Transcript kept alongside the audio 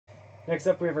Next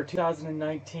up, we have our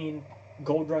 2019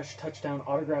 Gold Rush Touchdown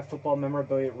Autograph Football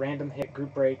Memorabilia Random Hit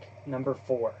Group Break number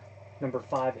 4. Number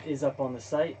 5 is up on the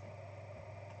site.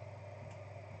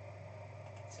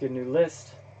 Let's get a new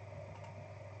list.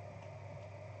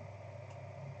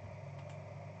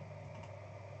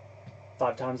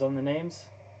 Five times on the names.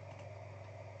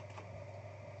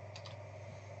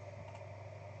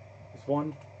 There's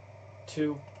 1,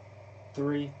 2,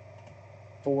 3,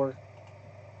 4,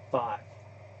 5.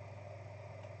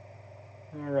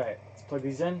 Alright, let's plug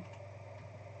these in.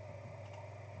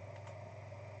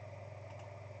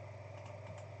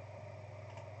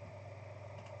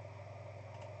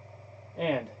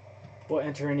 And we'll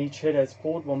enter in each hit as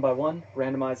pulled one by one,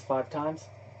 randomized 5 times.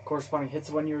 Corresponding hits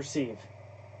the one you receive.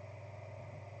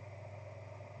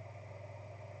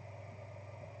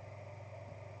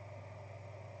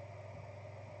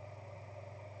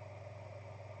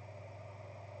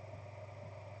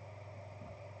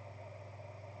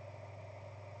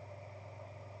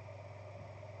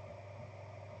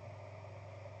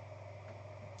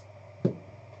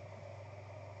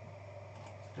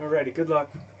 Alrighty, good luck.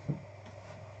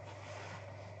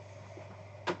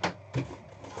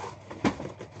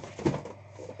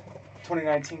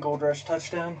 '19 Gold Rush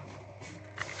Touchdown.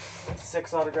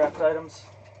 6 autographed items.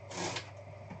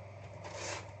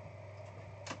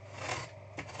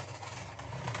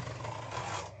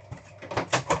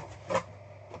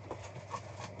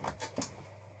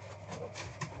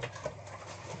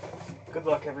 Good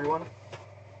luck, everyone.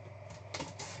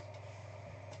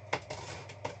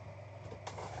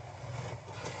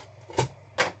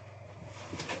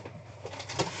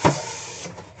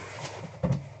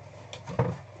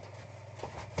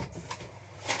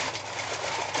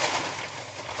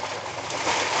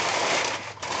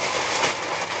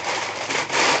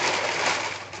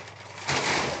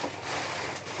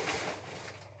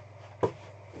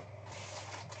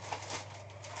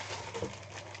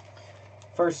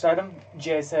 First item,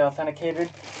 GSA authenticated,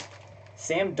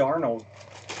 Sam Darnold,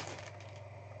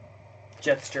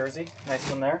 Jets jersey, nice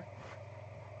one there.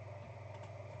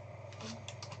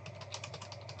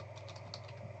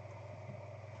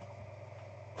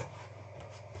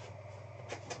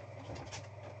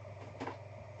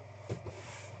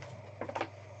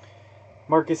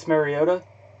 Marcus Mariota,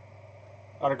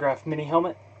 autographed mini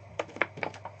helmet,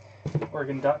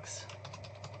 Oregon Ducks.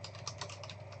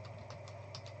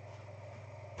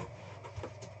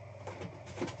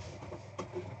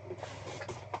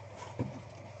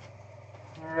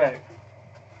 Alright.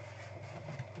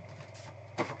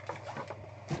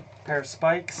 Pair of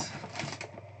spikes.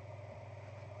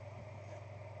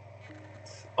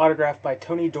 It's autographed by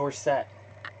Tony Dorsett.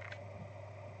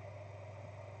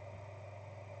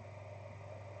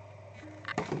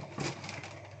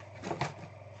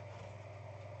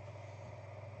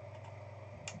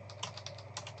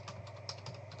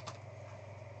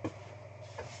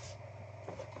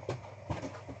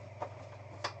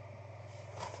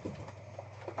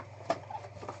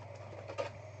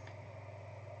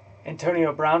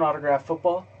 Antonio Brown autographed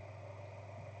football.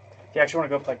 If you actually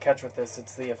want to go play catch with this,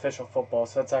 it's the official football,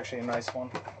 so that's actually a nice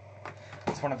one.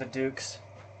 It's one of the Dukes.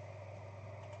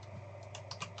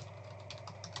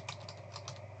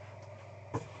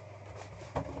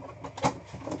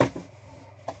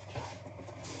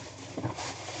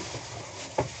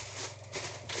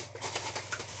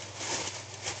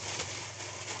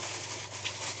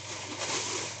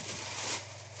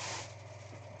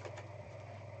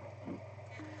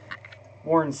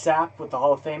 Warren Sapp with the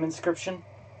Hall of Fame inscription.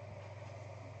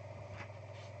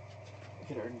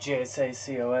 Get our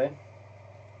JSA COA.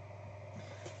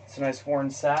 It's a nice Warren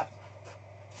Sapp.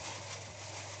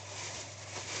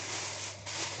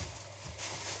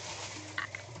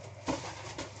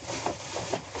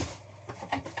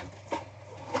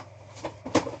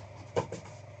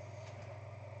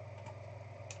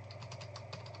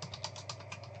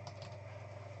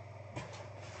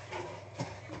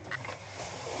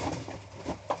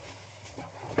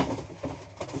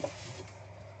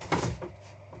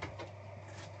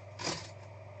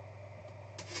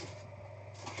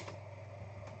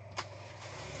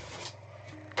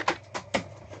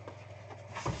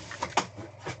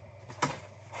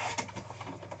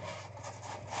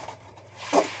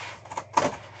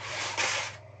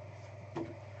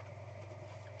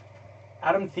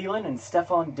 Adam Thielen and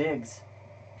Stephon Diggs.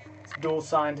 It's dual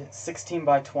signed 16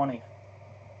 by 20.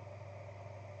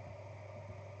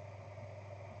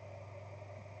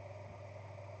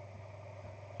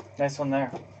 Nice one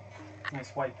there.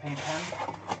 Nice white paint pen.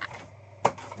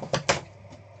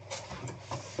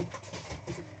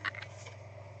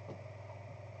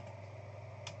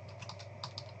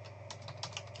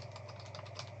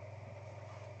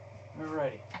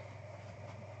 Alrighty.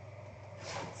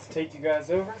 Let's take you guys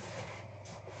over.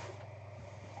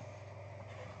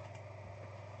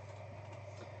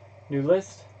 New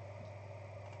list.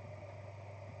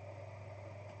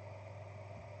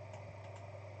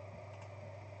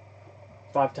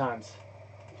 Five times.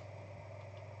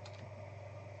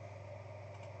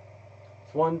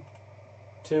 It's 1,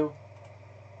 2,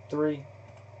 3,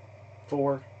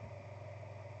 4,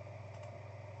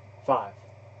 5.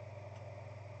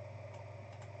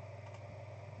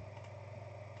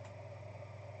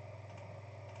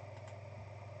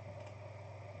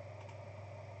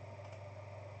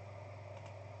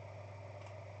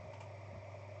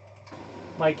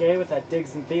 Mike A with that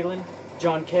Diggs and Thielen.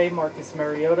 John K, Marcus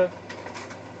Mariota.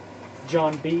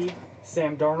 John B,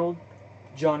 Sam Darnold.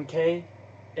 John K,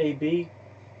 AB.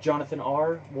 Jonathan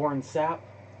R, Warren Sapp.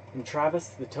 And Travis,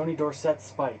 the Tony Dorsett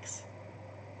Spikes.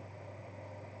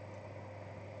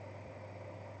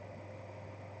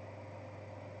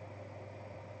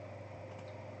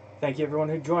 Thank you everyone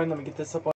who joined. Let me get this up on